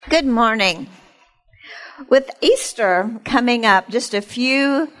Good morning. With Easter coming up just a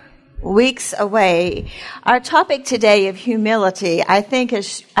few weeks away, our topic today of humility, I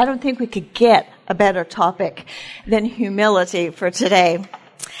don't think we could get a better topic than humility for today.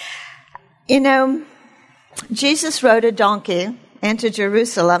 You know, Jesus rode a donkey into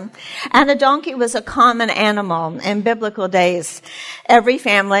Jerusalem, and a donkey was a common animal in biblical days. Every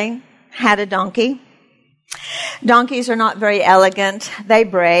family had a donkey. Donkeys are not very elegant. They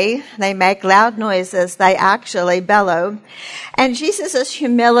bray. They make loud noises. They actually bellow. And Jesus'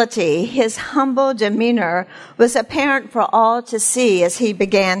 humility, his humble demeanor, was apparent for all to see as he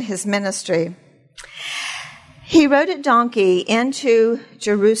began his ministry. He rode a donkey into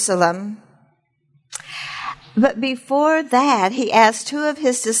Jerusalem. But before that, he asked two of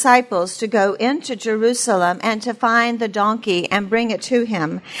his disciples to go into Jerusalem and to find the donkey and bring it to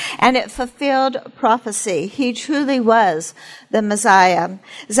him. And it fulfilled prophecy. He truly was the Messiah.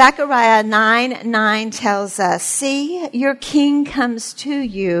 Zechariah 9:9 tells us, "See, your king comes to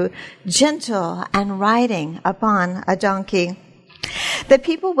you, gentle and riding upon a donkey." The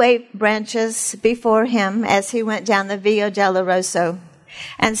people waved branches before him as he went down the Via Dolorosa.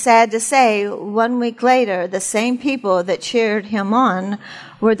 And sad to say, 1 week later, the same people that cheered him on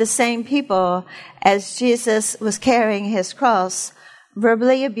were the same people as Jesus was carrying his cross,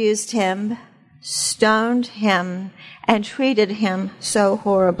 verbally abused him, stoned him, and treated him so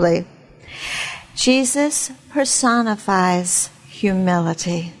horribly. Jesus personifies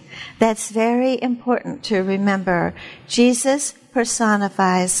humility. That's very important to remember. Jesus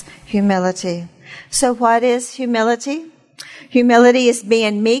personifies humility. So what is humility? Humility is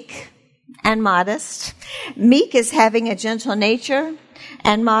being meek and modest. Meek is having a gentle nature,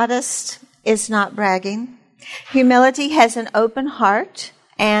 and modest is not bragging. Humility has an open heart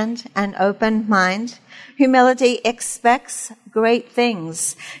and an open mind. Humility expects great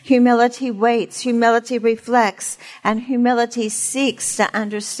things. Humility waits. Humility reflects. And humility seeks to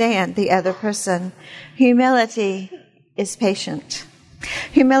understand the other person. Humility is patient.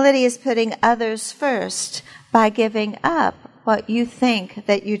 Humility is putting others first by giving up what you think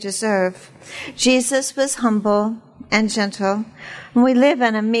that you deserve. Jesus was humble and gentle. We live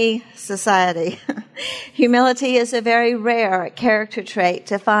in a me society. Humility is a very rare character trait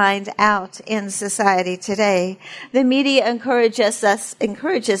to find out in society today. The media encourages us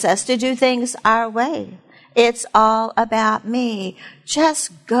to do things our way. It's all about me.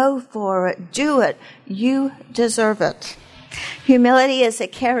 Just go for it. Do it. You deserve it. Humility is a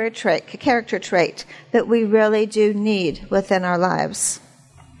character trait that we really do need within our lives.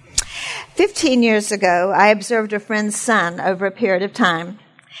 15 years ago, I observed a friend's son over a period of time.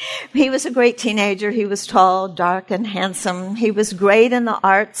 He was a great teenager. He was tall, dark, and handsome. He was great in the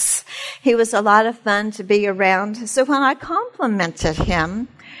arts. He was a lot of fun to be around. So when I complimented him,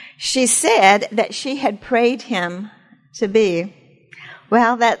 she said that she had prayed him to be.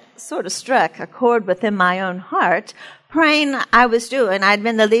 Well, that sort of struck a chord within my own heart. Praying I was doing. I'd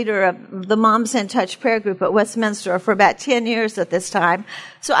been the leader of the Moms in Touch prayer group at Westminster for about 10 years at this time.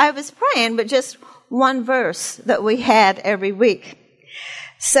 So I was praying, but just one verse that we had every week.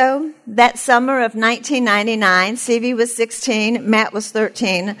 So that summer of 1999, Stevie was 16, Matt was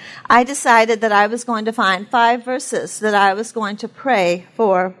 13, I decided that I was going to find 5 verses that I was going to pray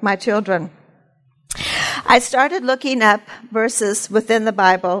for my children. I started looking up verses within the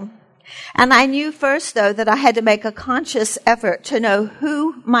Bible. And I knew first, though, that I had to make a conscious effort to know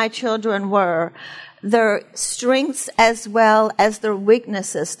who my children were, their strengths as well as their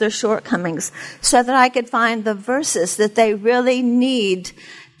weaknesses, their shortcomings, so that I could find the verses that they really need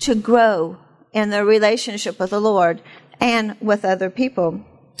to grow in their relationship with the Lord and with other people.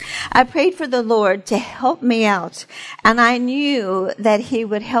 I prayed for the Lord to help me out, and I knew that he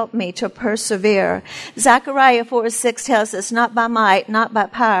would help me to persevere. Zechariah 4:6 tells us, "Not by might, not by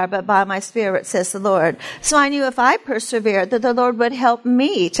power, but by my spirit, says the Lord." So I knew if I persevered, that the Lord would help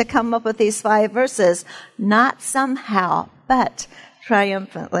me to come up with these 5 verses, not somehow, but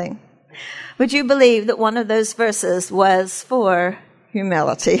triumphantly. Would you believe that one of those verses was for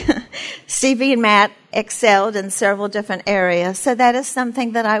humility? Stevie and Matt excelled in several different areas, so that is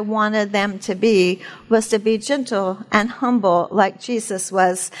something that I wanted them to be, was to be gentle and humble like Jesus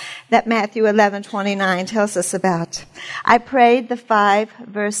was, that Matthew 11:29 tells us about. I prayed the 5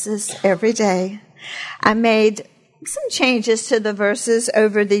 verses every day. I made some changes to the verses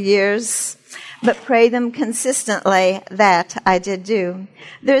over the years, but pray them consistently, that I did do.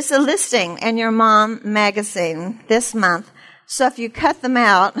 There's a listing in your Mom magazine this month. So if you cut them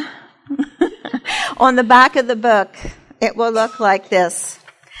out, on the back of the book, it will look like this.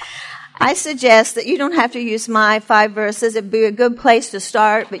 I suggest that you don't have to use my 5 verses. It'd be a good place to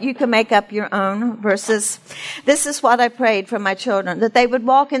start, but you can make up your own verses. This is what I prayed for my children, that they would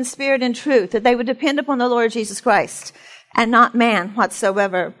walk in spirit and truth, that they would depend upon the Lord Jesus Christ and not man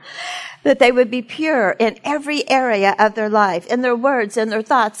whatsoever, that they would be pure in every area of their life, in their words, in their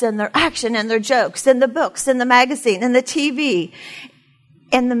thoughts, in their action, in their jokes, in the books, in the magazine, in the TV,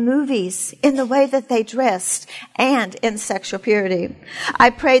 in the movies, in the way that they dressed, and in sexual purity. I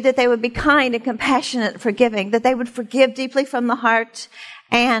prayed that they would be kind and compassionate and forgiving, that they would forgive deeply from the heart,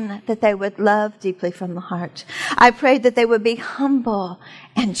 and that they would love deeply from the heart. I prayed that they would be humble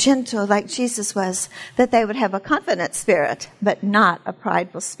and gentle like Jesus was, that they would have a confident spirit, but not a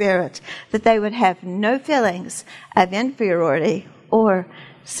prideful spirit, that they would have no feelings of inferiority or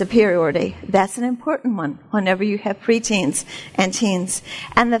superiority. That's an important one whenever you have preteens and teens.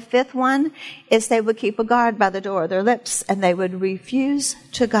 And the 5th one is they would keep a guard by the door of their lips, and they would refuse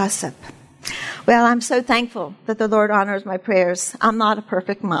to gossip. Well, I'm so thankful that the Lord honors my prayers. I'm not a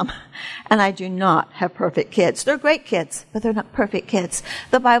perfect mom, and I do not have perfect kids. They're great kids, but they're not perfect kids.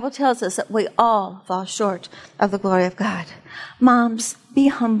 The Bible tells us that we all fall short of the glory of God. Moms, be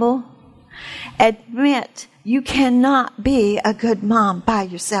humble. Admit you cannot be a good mom by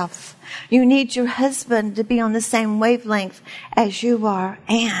yourself. You need your husband to be on the same wavelength as you are,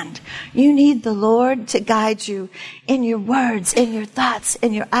 and you need the Lord to guide you in your words, in your thoughts,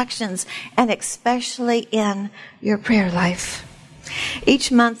 in your actions, and especially in your prayer life.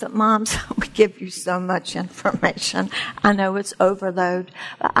 Each month at Moms, we give you so much information. I know it's overload,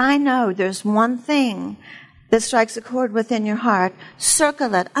 but I know there's one thing that strikes a chord within your heart.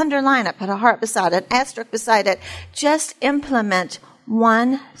 Circle it, underline it, put a heart beside it, asterisk beside it. Just implement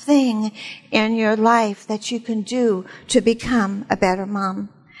one thing in your life that you can do to become a better mom.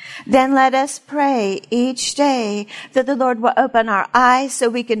 Then let us pray each day that the Lord will open our eyes so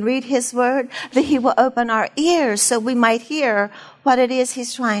we can read His Word, that He will open our ears so we might hear what it is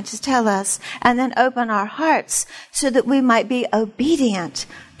He's trying to tell us, and then open our hearts so that we might be obedient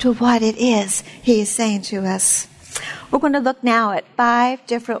to what it is He is saying to us. We're going to look now at 5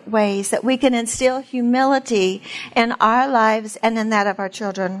 different ways that we can instill humility in our lives and in that of our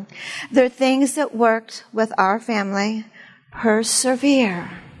children. There are things that worked with our family. Persevere.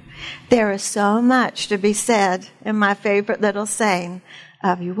 There is so much to be said in my favorite little saying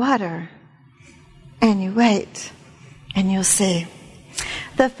of you water and you wait and you'll see.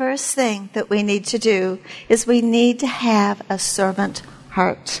 The first thing that we need to do is we need to have a servant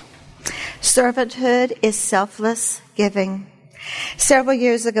heart. Servanthood is selfless giving. Several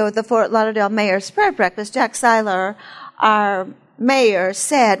years ago at the Fort Lauderdale Mayor's Prayer Breakfast, Jack Seiler, our mayor,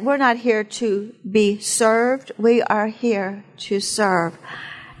 said, "We're not here to be served, we are here to serve."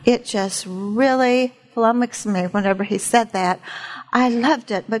 It just really flummoxed me whenever he said that. I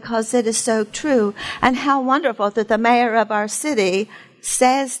loved it because it is so true, and how wonderful that the mayor of our city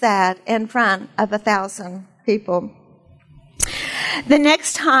says that in front of 1,000 people. The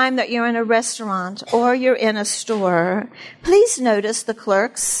next time that you're in a restaurant or you're in a store, please notice the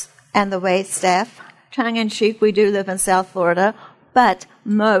clerks and the wait staff. Tongue in cheek, we do live in South Florida, but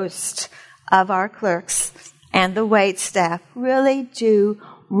most of our clerks and the wait staff really do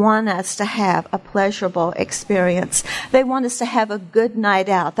want us to have a pleasurable experience. They want us to have a good night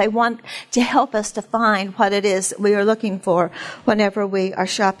out. They want to help us to find what it is we are looking for whenever we are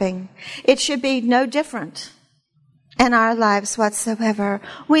shopping. It should be no different in our lives whatsoever.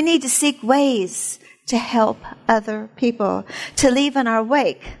 We need to seek ways to help other people, to leave in our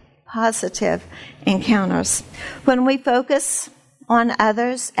wake positive encounters. When we focus on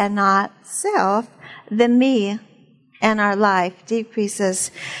others and not self, the me in our life decreases.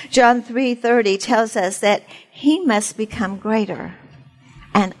 John 3:30 tells us that He must become greater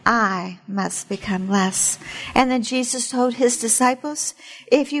and I must become less. And then Jesus told His disciples,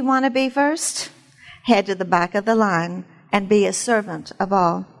 if you want to be first, head to the back of the line and be a servant of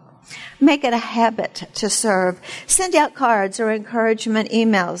all. Make it a habit to serve. Send out cards or encouragement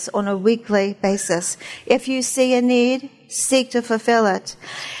emails on a weekly basis. If you see a need, seek to fulfill it.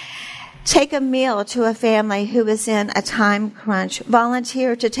 Take a meal to a family who is in a time crunch.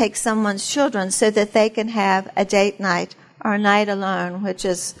 Volunteer to take someone's children so that they can have a date night or a night alone, which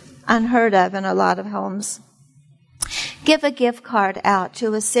is unheard of in a lot of homes. Give a gift card out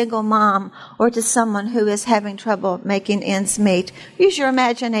to a single mom or to someone who is having trouble making ends meet. Use your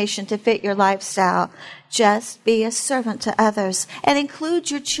imagination to fit your lifestyle. Just be a servant to others and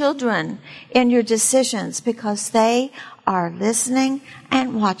include your children in your decisions because they are listening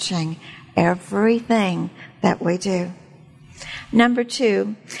and watching everything that we do. Number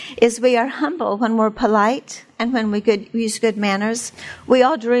 2 is we are humble when we're polite and when we use good manners, we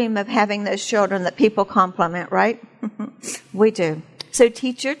all dream of having those children that people compliment, right? We do. So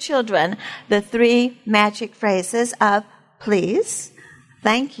teach your children the 3 magic phrases of please,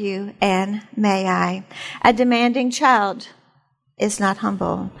 thank you, and may I. A demanding child is not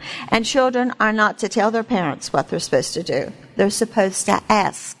humble. And children are not to tell their parents what they're supposed to do. They're supposed to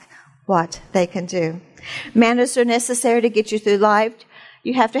ask what they can do. Manners are necessary to get you through life.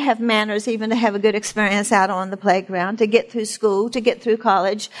 You have to have manners even to have a good experience out on the playground, to get through school, to get through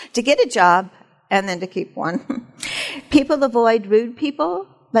college, to get a job, and then to keep one. People avoid rude people,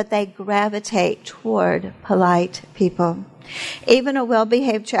 but they gravitate toward polite people. Even a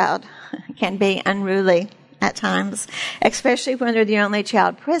well-behaved child can be unruly at times, especially when they're the only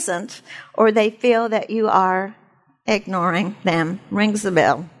child present or they feel that you are ignoring them. Rings the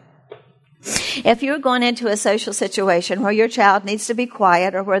bell. If you're going into a social situation where your child needs to be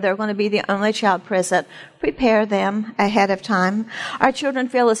quiet or where they're going to be the only child present, prepare them ahead of time. Our children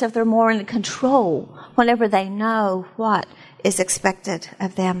feel as if they're more in control whenever they know what is expected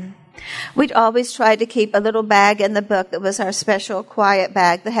of them. We'd always try to keep a little bag in the book that was our special quiet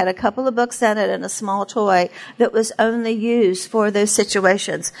bag that had a couple of books in it and a small toy that was only used for those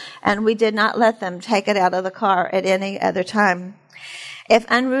situations. And we did not let them take it out of the car at any other time. If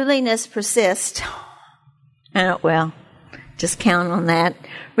unruliness persists, and it will, just count on that.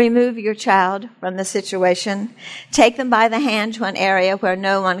 Remove your child from the situation. Take them by the hand to an area where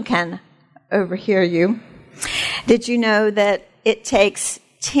no one can overhear you. Did you know that it takes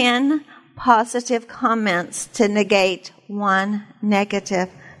 10 positive comments to negate 1 negative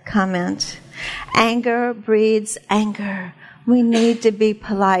comment? Anger breeds anger. We need to be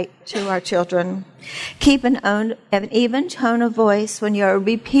polite to our children. Keep an even tone of voice when you're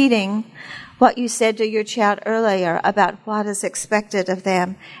repeating what you said to your child earlier about what is expected of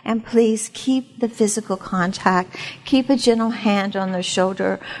them. And please keep the physical contact. Keep a gentle hand on their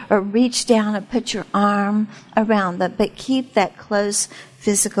shoulder or reach down and put your arm around them, but keep that close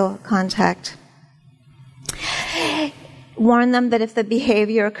physical contact. Warn them that if the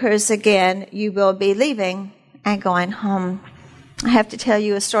behavior occurs again, you will be leaving and going home. I have to tell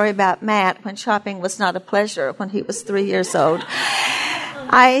you a story about Matt when shopping was not a pleasure when he was 3 years old.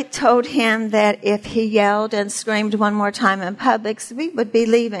 I told him that if he yelled and screamed one more time in Publix, we would be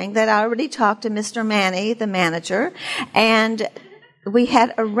leaving, that I already talked to Mr. Manny, the manager, and we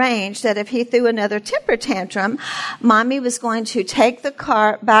had arranged that if he threw another temper tantrum, Mommy was going to take the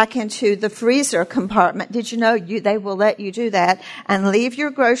car back into the freezer compartment. Did you know they will let you do that and leave your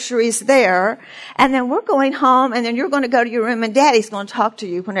groceries there? And then we're going home, and then you're going to go to your room, and Daddy's going to talk to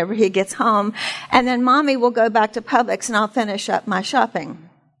you whenever he gets home. And then Mommy will go back to Publix, and I'll finish up my shopping.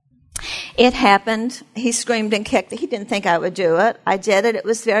 It happened. He screamed and kicked. He didn't think I would do it. I did it. It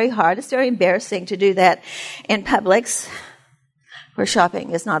was very hard. It's very embarrassing to do that in Publix, where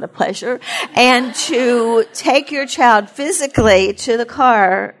shopping is not a pleasure, and to take your child physically to the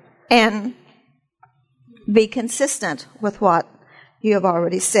car and be consistent with what you have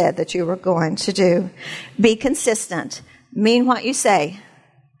already said that you were going to do. Be consistent. Mean what you say,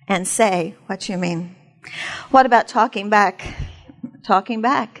 and say what you mean. What about talking back? Talking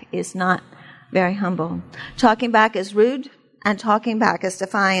back is not very humble. Talking back is rude, and talking back is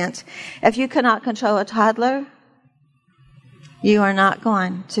defiant. If you cannot control a toddler, you are not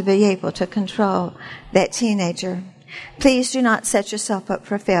going to be able to control that teenager. Please do not set yourself up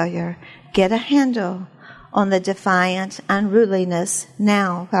for failure. Get a handle on the defiant unruliness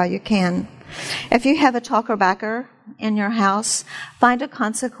now while you can. If you have a talker-backer in your house, find a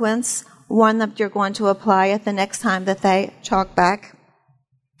consequence. Warn them you're going to apply it the next time that they talk back.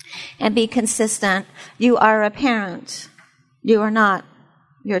 And be consistent. You are a parent. You are not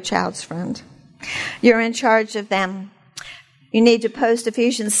your child's friend. You're in charge of them. You need to post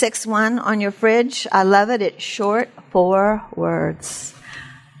Ephesians 6:1 on your fridge. I love it. It's short, 4 words.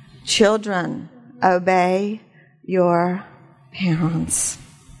 Children, obey your parents.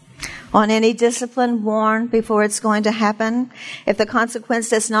 On any discipline, warn before it's going to happen. If the consequence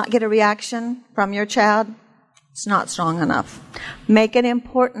does not get a reaction from your child, it's not strong enough. Make it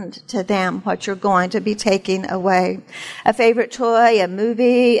important to them what you're going to be taking away. A favorite toy, a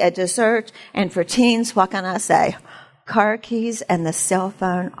movie, a dessert, and for teens, what can I say? Car keys and the cell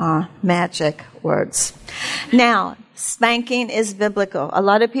phone are magic words. Now, spanking is biblical. A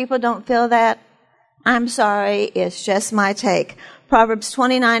lot of people don't feel that. I'm sorry, it's just my take. Proverbs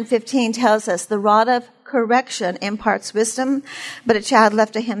 29:15 tells us the rod of correction imparts wisdom, but a child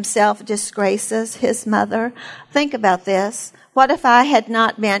left to himself disgraces his mother. Think about this. What if I had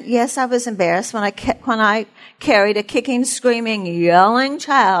not been, yes, I was embarrassed when I carried a kicking, screaming, yelling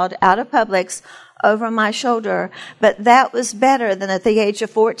child out of Publix over my shoulder. But that was better than at the age of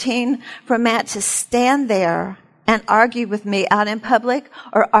 14 for Matt to stand there and argue with me out in public,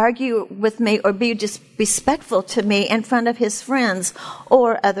 or argue with me or be disrespectful to me in front of his friends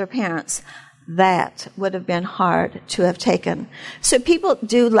or other parents. That would have been hard to have taken. So people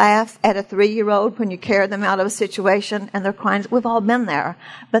do laugh at a 3-year-old when you carry them out of a situation and they're crying. We've all been there.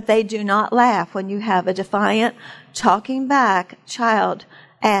 But they do not laugh when you have a defiant, talking back child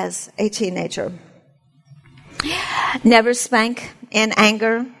as a teenager. Never spank in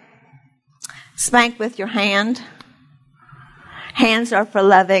anger. Spank with your hand. Hands are for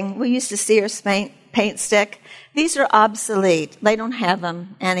loving. We used to see our paint stick. These are obsolete. They don't have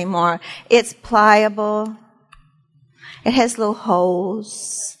them anymore. It's pliable. It has little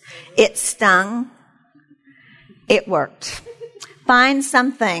holes. It stung. It worked. Find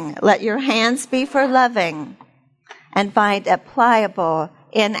something. Let your hands be for loving. And find a pliable,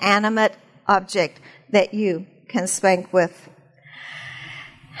 inanimate object that you can spank with.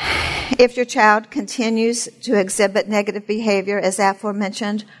 If your child continues to exhibit negative behavior, as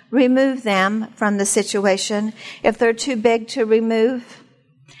aforementioned, remove them from the situation. If they're too big to remove,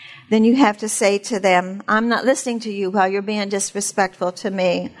 then you have to say to them, I'm not listening to you while you're being disrespectful to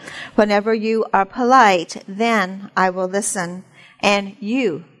me. Whenever you are polite, then I will listen, and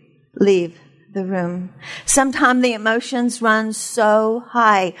you leave the room. Sometimes the emotions run so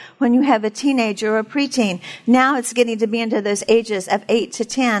high when you have a teenager or a preteen. Now it's getting to be into those ages of 8 to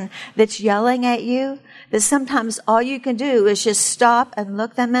 10 that's yelling at you, that sometimes all you can do is just stop and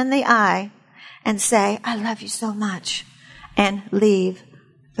look them in the eye and say, I love you so much, and leave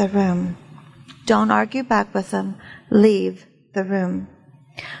the room. Don't argue back with them. Leave the room.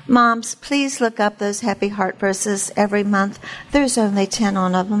 Moms, please look up those Happy Heart verses every month. There's only 10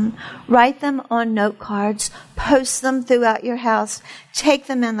 of them. Write them on note cards. Post them throughout your house. Take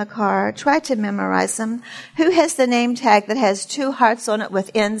them in the car. Try to memorize them. Who has the name tag that has 2 hearts on it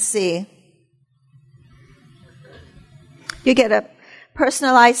with NC? You get a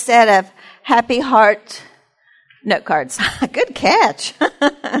personalized set of Happy Heart note cards. Good catch.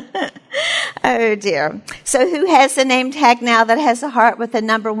 Oh, dear. So who has the name tag now that has a heart with a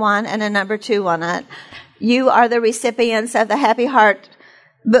number 1 and a number 2 on it? You are the recipients of the Happy Heart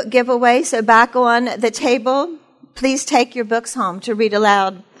book giveaway. So back on the table, please take your books home to read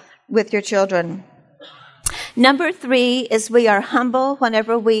aloud with your children. Number 3 is we are humble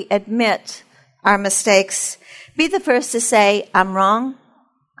whenever we admit our mistakes. Be the first to say, I'm wrong.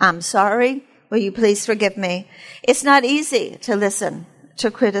 I'm sorry. Will you please forgive me? It's not easy to listen to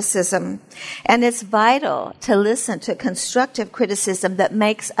criticism, and it's vital to listen to constructive criticism that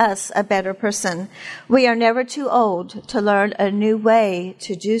makes us a better person. We are never too old to learn a new way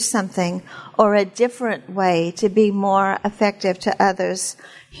to do something or a different way to be more effective to others.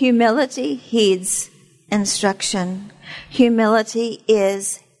 Humility heeds instruction. Humility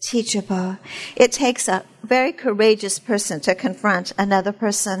is teachable. It takes a very courageous person to confront another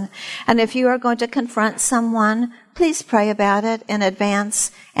person. And if you are going to confront someone, please pray about it in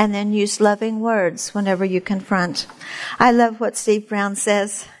advance and then use loving words whenever you confront. I love what Steve Brown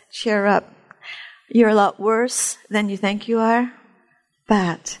says. Cheer up. You're a lot worse than you think you are,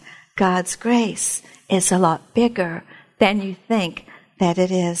 but God's grace is a lot bigger than you think that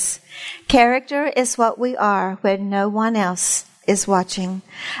it is. Character is what we are when no one else is watching.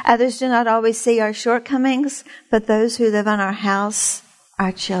 Others do not always see our shortcomings, but those who live in our house,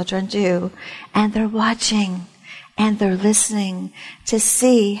 our children do. And they're watching and they're listening to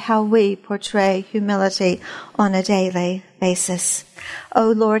see how we portray humility on a daily basis.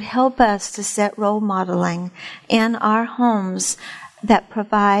 Oh Lord, help us to set role modeling in our homes that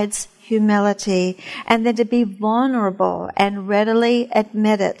provides humility, and then to be vulnerable and readily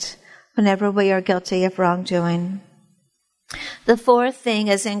admit it whenever we are guilty of wrongdoing. The 4th thing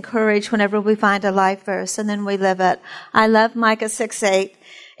is encourage whenever we find a life verse, and then we live it. I love Micah 6:8.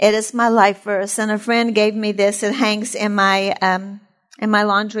 It is my life verse, and a friend gave me this. It hangs in my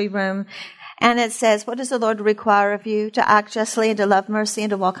laundry room, and it says, "What does the Lord require of you? To act justly and to love mercy and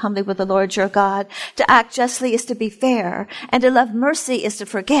to walk humbly with the Lord your God. To act justly is to be fair, and to love mercy is to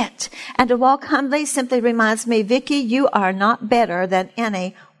forget, and to walk humbly simply reminds me, Vicky, you are not better than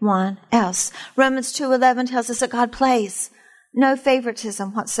anyone else." Romans 2:11 tells us that God plays no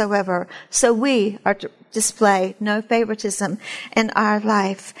favoritism whatsoever. So we are to display no favoritism in our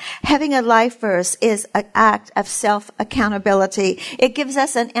life. Having a life verse is an act of self-accountability. It gives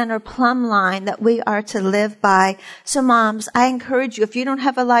us an inner plumb line that we are to live by. So moms, I encourage you, if you don't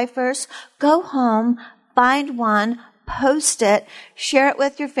have a life verse, go home, find one, post it, share it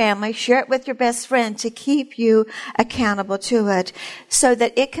with your family, share it with your best friend to keep you accountable to it so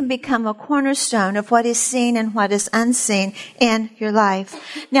that it can become a cornerstone of what is seen and what is unseen in your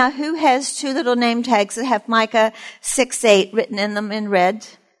life. Now, who has two little name tags that have Micah 6:8 written in them in red?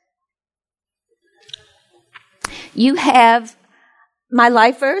 You have my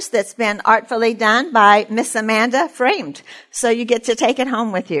life verse that's been artfully done by Miss Amanda framed. So you get to take it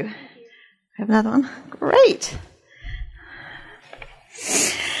home with you. Have another one? Great.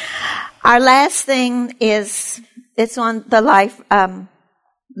 Our last thing is, it's on the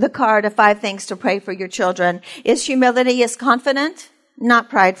the card of 5 things to pray for your children, is humility is confident, not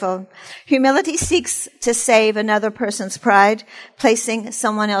prideful. Humility seeks to save another person's pride, placing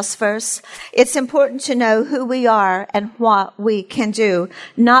someone else first. It's important to know who we are and what we can do.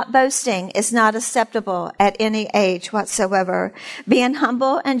 Not boasting is not acceptable at any age whatsoever. Being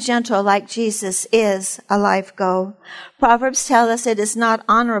humble and gentle like Jesus is a life goal. Proverbs tell us it is not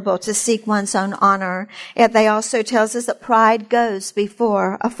honorable to seek one's own honor. Yet they also tells us that pride goes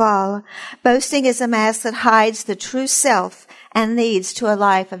before a fall. Boasting is a mask that hides the true self and leads to a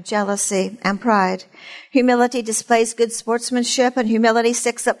life of jealousy and pride. Humility displays good sportsmanship, and humility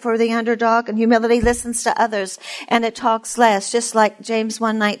sticks up for the underdog, and humility listens to others, and it talks less, just like James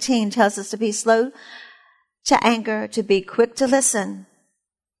 1:19 tells us to be slow to anger, to be quick to listen,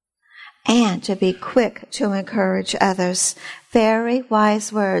 and to be quick to encourage others. Very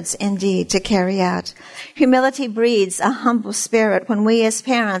wise words indeed to carry out. Humility breeds a humble spirit when we as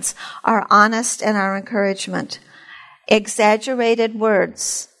parents are honest in our encouragement. Exaggerated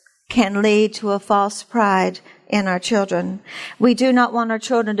words can lead to a false pride in our children. We do not want our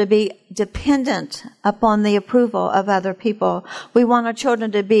children to be dependent upon the approval of other people. We want our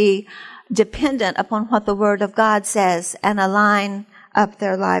children to be dependent upon what the Word of God says and align up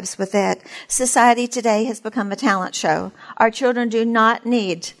their lives with it. Society today has become a talent show. Our children do not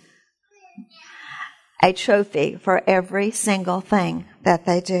need a trophy for every single thing that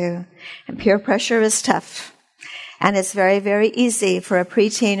they do. And peer pressure is tough. And it's very, very easy for a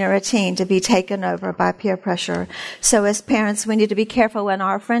preteen or a teen to be taken over by peer pressure. So as parents, we need to be careful in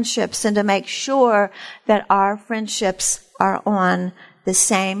our friendships and to make sure that our friendships are on the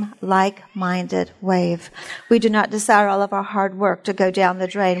same like-minded wave. We do not desire all of our hard work to go down the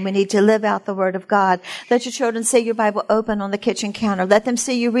drain. We need to live out the Word of God. Let your children see your Bible open on the kitchen counter. Let them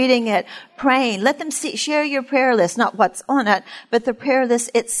see you reading it, praying. Let them share your prayer list, not what's on it, but the prayer list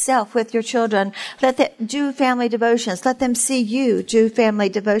itself with your children. Let them do family devotions. Let them see you do family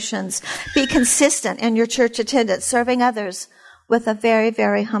devotions. Be consistent in your church attendance, serving others with a very,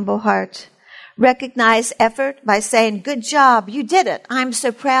 very humble heart. Recognize effort by saying, good job, you did it. I'm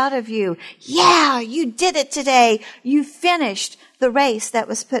so proud of you. Yeah, you did it today. You finished the race that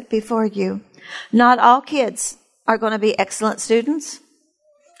was put before you. Not all kids are going to be excellent students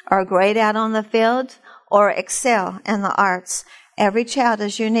or great out on the field or excel in the arts. Every child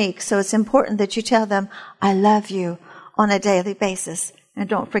is unique, so it's important that you tell them, I love you on a daily basis. And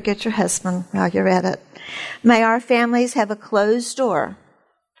don't forget your husband while you're at it. May our families have a closed door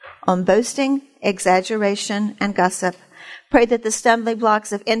on boasting, exaggeration, and gossip. Pray that the stumbling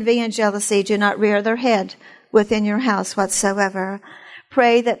blocks of envy and jealousy do not rear their head within your house whatsoever.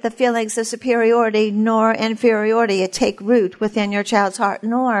 Pray that the feelings of superiority nor inferiority take root within your child's heart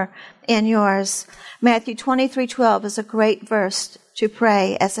nor in yours. Matthew 23:12 is a great verse to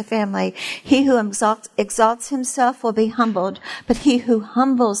pray as a family. He who exalts himself will be humbled, but he who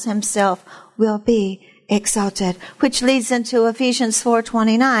humbles himself will be exalted, which leads into Ephesians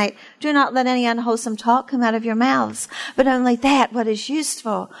 4:29. Do not let any unwholesome talk come out of your mouths, but only that what is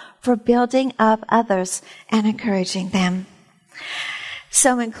useful for building up others and encouraging them.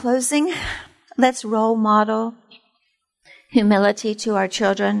 So in closing, let's role model humility to our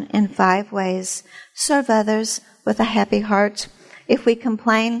children in 5 ways. Serve others with a happy heart. If we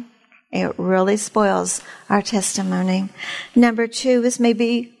complain, it really spoils our testimony. Number 2 is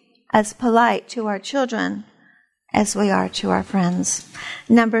maybe as polite to our children as we are to our friends.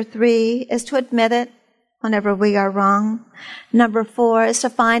 Number 3 is to admit it whenever we are wrong. Number 4 is to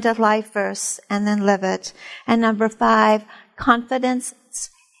find a life verse and then live it. And number 5, confidence,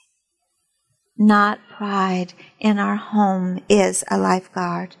 not pride, in our home is a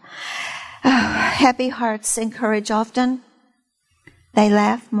lifeguard. Happy hearts encourage often. They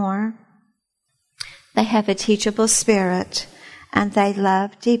laugh more. They have a teachable spirit. And they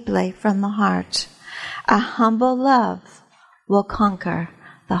love deeply from the heart. A humble love will conquer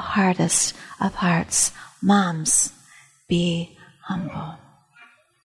the hardest of hearts. Moms, be humble.